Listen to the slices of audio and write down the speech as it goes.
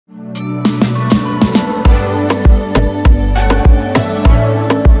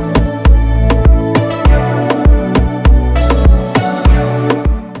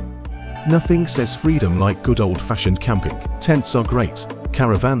Nothing says freedom like good old-fashioned camping. Tents are great,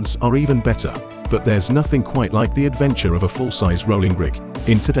 caravans are even better, but there's nothing quite like the adventure of a full-size rolling rig.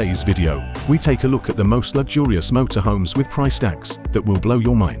 In today's video, we take a look at the most luxurious motorhomes with price tags that will blow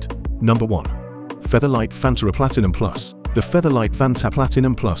your mind. Number 1. Featherlight Fantare Platinum Plus. The Featherlight Fantare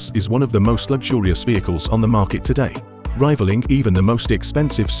Platinum Plus is one of the most luxurious vehicles on the market today, rivaling even the most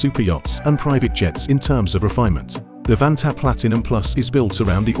expensive super yachts and private jets in terms of refinement. The Fantare Platinum Plus is built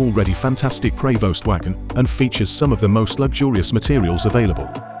around the already fantastic Prevost wagon and features some of the most luxurious materials available.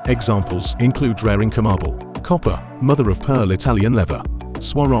 Examples include rare Inca marble, copper, mother-of-pearl Italian leather,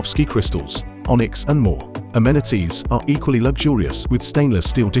 Swarovski crystals, onyx and more. Amenities are equally luxurious with stainless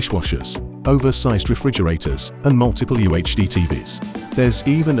steel dishwashers, oversized refrigerators, and multiple UHD TVs. There's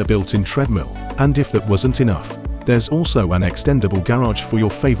even a built-in treadmill, and if that wasn't enough, there's also an extendable garage for your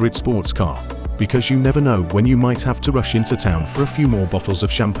favorite sports car, because you never know when you might have to rush into town for a few more bottles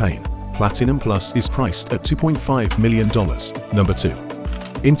of champagne. Platinum Plus is priced at $2.5 million. Number 2.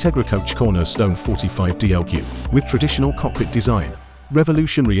 Integra Coach Cornerstone 45 DLQ. With traditional cockpit design,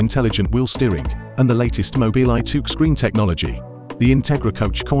 revolutionary intelligent wheel steering, and the latest Mobileye touchscreen technology, the Integra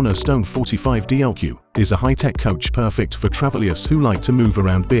Coach Cornerstone 45 DLQ is a high-tech coach perfect for travelers who like to move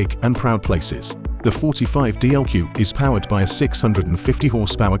around big and proud places. The 45 DLQ is powered by a 650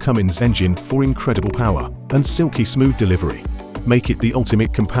 horsepower Cummins engine for incredible power and silky smooth delivery. Make it the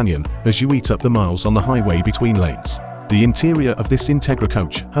ultimate companion as you eat up the miles on the highway between lanes. The interior of this Integra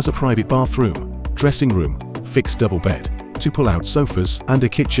coach has a private bathroom, dressing room, fixed double bed, 2 pull-out sofas, and a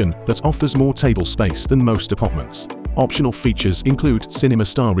kitchen that offers more table space than most apartments. Optional features include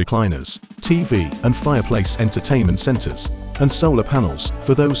cinema-style recliners, TV and fireplace entertainment centers, and solar panels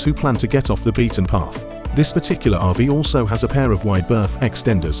for those who plan to get off the beaten path. This particular RV also has a pair of wide berth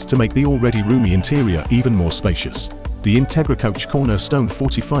extenders to make the already roomy interior even more spacious. The Integra Coach Cornerstone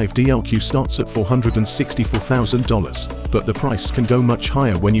 45 DLQ starts at $464,000, but the price can go much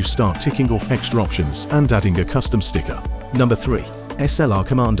higher when you start ticking off extra options and adding a custom sticker. Number 3. SLR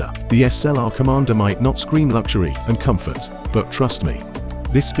Commander. The SLR Commander might not scream luxury and comfort, but trust me,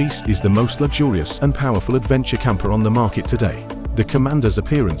 this beast is the most luxurious and powerful adventure camper on the market today. The Commander's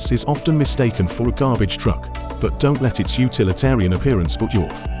appearance is often mistaken for a garbage truck, but don't let its utilitarian appearance put you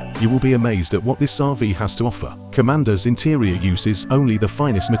off. You will be amazed at what this RV has to offer. Commander's interior uses only the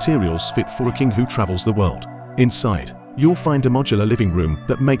finest materials fit for a king who travels the world. Inside, you'll find a modular living room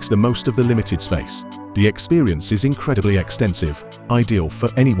that makes the most of the limited space. The experience is incredibly extensive, ideal for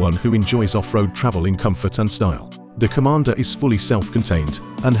anyone who enjoys off-road travel in comfort and style. The Commander is fully self-contained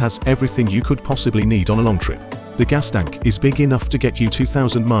and has everything you could possibly need on a long trip. The gas tank is big enough to get you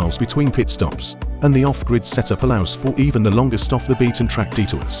 2,000 miles between pit stops, and the off-grid setup allows for even the longest off-the-beaten-track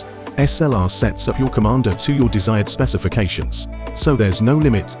detours. SLR sets up your Commander to your desired specifications, so there's no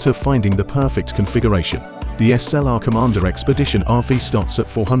limit to finding the perfect configuration. The SLR Commander Expedition RV starts at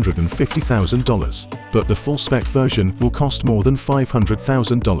 $450,000, but the full-spec version will cost more than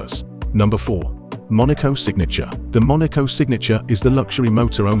 $500,000. Number 4. Monaco Signature. The Monaco Signature is the luxury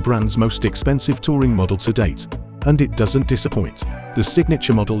motorhome brand's most expensive touring model to date, and it doesn't disappoint. The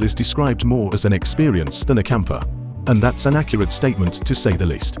Signature model is described more as an experience than a camper, and that's an accurate statement to say the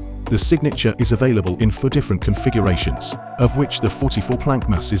least. The Signature is available in 4 different configurations, of which the 44 plank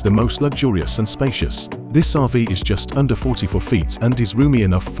mass is the most luxurious and spacious. This RV is just under 44 feet and is roomy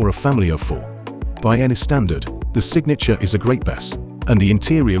enough for a family of 4. By any standard, the Signature is a great mess, and the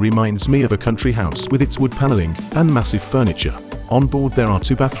interior reminds me of a country house with its wood paneling and massive furniture. On board there are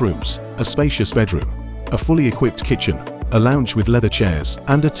 2 bathrooms, a spacious bedroom, a fully equipped kitchen, a lounge with leather chairs,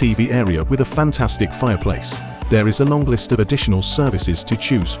 and a TV area with a fantastic fireplace. There is a long list of additional services to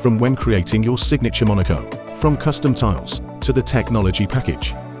choose from when creating your Signature Monaco. From custom tiles, to the technology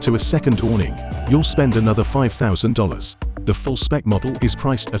package, to a second awning, you'll spend another $5,000. The full-spec model is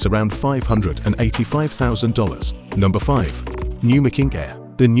priced at around $585,000. Number 5. Newmar King Air.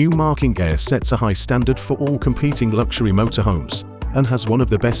 The Newmar King Air sets a high standard for all competing luxury motorhomes, and has one of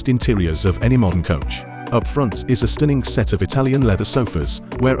the best interiors of any modern coach. Up front is a stunning set of Italian leather sofas,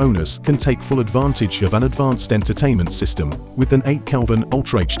 where owners can take full advantage of an advanced entertainment system with an 8 Kelvin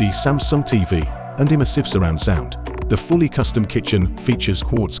Ultra HD Samsung TV and immersive surround sound. The fully custom kitchen features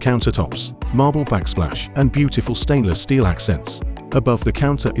quartz countertops, marble backsplash, and beautiful stainless steel accents. Above the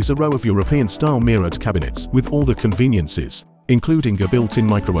counter is a row of European-style mirrored cabinets with all the conveniences, including a built-in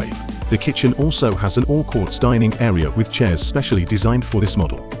microwave. The kitchen also has an all-quartz dining area with chairs specially designed for this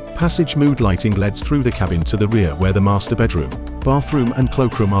model. Passage mood lighting leads through the cabin to the rear where the master bedroom, bathroom and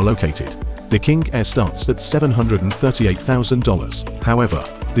cloakroom are located. The King Air starts at $738,000. However,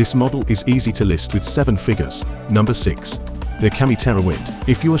 this model is easy to list with 7 figures. Number 6. The Cami Terra Wind.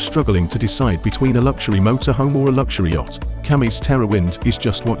 If you are struggling to decide between a luxury motorhome or a luxury yacht, Cami's Terra Wind is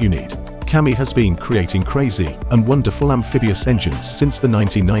just what you need. Cami has been creating crazy and wonderful amphibious engines since the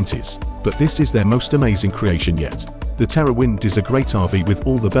 1990s, but this is their most amazing creation yet. The Terra Wind is a great RV with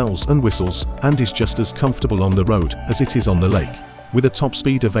all the bells and whistles and is just as comfortable on the road as it is on the lake. With a top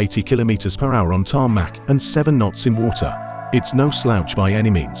speed of 80 km/h on tarmac and 7 knots in water, it's no slouch by any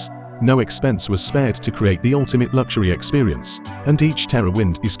means. No expense was spared to create the ultimate luxury experience, and each Terra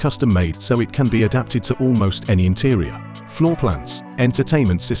Wind is custom made so it can be adapted to almost any interior. Floor plans,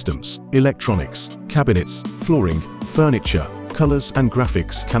 entertainment systems, electronics, cabinets, flooring, furniture, colors and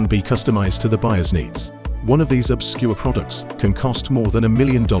graphics can be customized to the buyer's needs. One of these obscure products can cost more than $1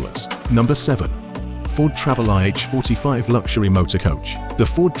 million. Number 7. Ford Travel IH45 Luxury Motor Coach. The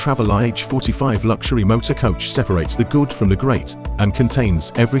Ford Travel IH45 Luxury Motor Coach separates the good from the great and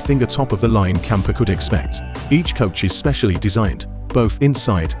contains everything a top-of-the-line camper could expect. Each coach is specially designed, both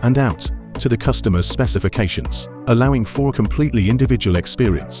inside and out, to the customer's specifications, allowing for a completely individual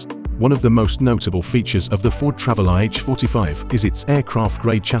experience. One of the most notable features of the Ford Travel IH45 is its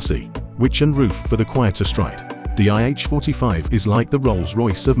aircraft-grade chassis, which and roof for the quieter stride. The IH45 is like the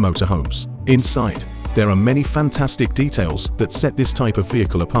Rolls-Royce of motorhomes. Inside, there are many fantastic details that set this type of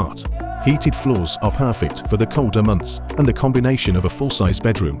vehicle apart. Heated floors are perfect for the colder months, and the combination of a full-size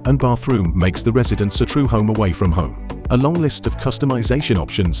bedroom and bathroom makes the residence a true home away from home. A long list of customization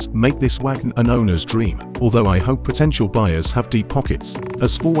options make this wagon an owner's dream, although I hope potential buyers have deep pockets,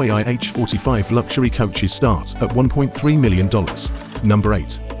 as 4-way IH45 luxury coaches start at $1.3 million. Number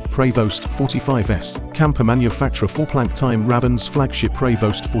 8. Prevost 45S. Camper manufacturer for Plank Time Raven's flagship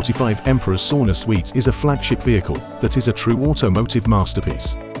Prevost 45 Emperor's Sauna Suite is a flagship vehicle that is a true automotive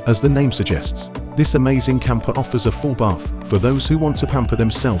masterpiece. As the name suggests, this amazing camper offers a full bath for those who want to pamper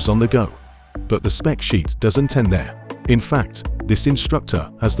themselves on the go. But the spec sheet doesn't end there. In fact, this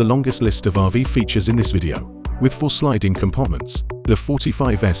instructor has the longest list of RV features in this video. With 4 sliding compartments, the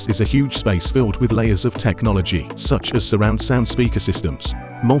 45S is a huge space filled with layers of technology such as surround sound speaker systems,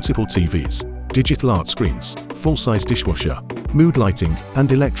 multiple TVs, digital art screens, full-size dishwasher, mood lighting,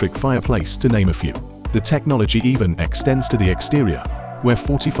 and electric fireplace to name a few. The technology even extends to the exterior, where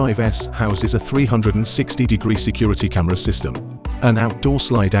 45S houses a 360-degree security camera system, an outdoor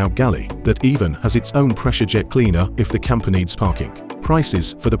slide-out galley that even has its own pressure jet cleaner if the camper needs parking.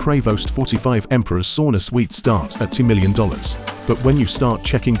 Prices for the Prevost 45 Emperor's Sauna Suite start at $2 million, but when you start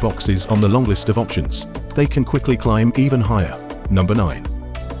checking boxes on the long list of options, they can quickly climb even higher. Number 9.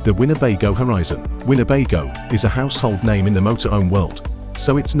 The Winnebago Horizon. Winnebago is a household name in the motorhome world,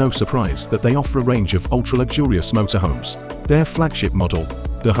 so it's no surprise that they offer a range of ultra-luxurious motorhomes. Their flagship model,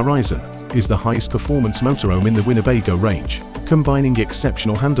 the Horizon, is the highest performance motorhome in the Winnebago range, combining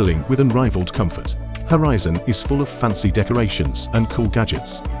exceptional handling with unrivaled comfort. Horizon is full of fancy decorations and cool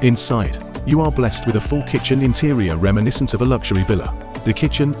gadgets. Inside, you are blessed with a full kitchen interior reminiscent of a luxury villa. The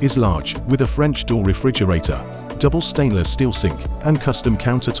kitchen is large, with a French door refrigerator, double stainless steel sink, and custom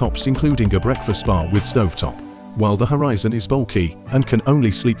countertops including a breakfast bar with stovetop. While the Horizon is bulky and can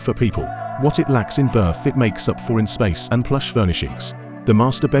only sleep 4 people, what it lacks in berth it makes up for in space and plush furnishings. The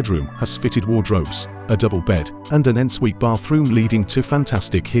master bedroom has fitted wardrobes, a double bed, and an ensuite bathroom leading to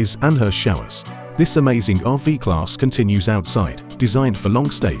fantastic his and her showers. This amazing RV class continues outside. Designed for long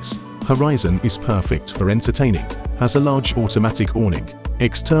stays, Horizon is perfect for entertaining, has a large automatic awning,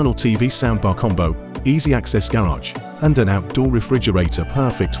 external TV soundbar combo, easy access garage, and an outdoor refrigerator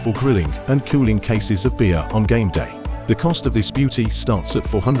perfect for grilling and cooling cases of beer on game day. The cost of this beauty starts at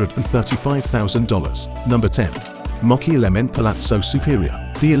 $435,000. Number 10. Marchi Element Palazzo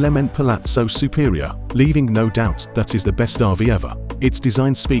Superior. The Element Palazzo Superior, leaving no doubt that is the best RV ever. Its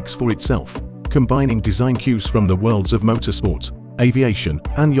design speaks for itself, combining design cues from the worlds of motorsport, aviation,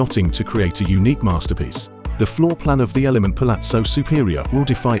 and yachting to create a unique masterpiece. The floor plan of the Element Palazzo Superior will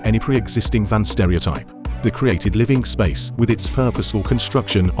defy any pre-existing van stereotype. The created living space with its purposeful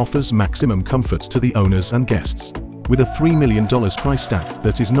construction offers maximum comfort to the owners and guests. With a $3 million price tag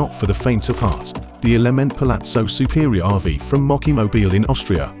that is not for the faint of heart, the Element Palazzo Superior RV from Marchi Mobile in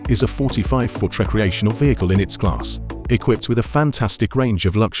Austria is a 45-foot recreational vehicle in its class, equipped with a fantastic range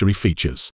of luxury features.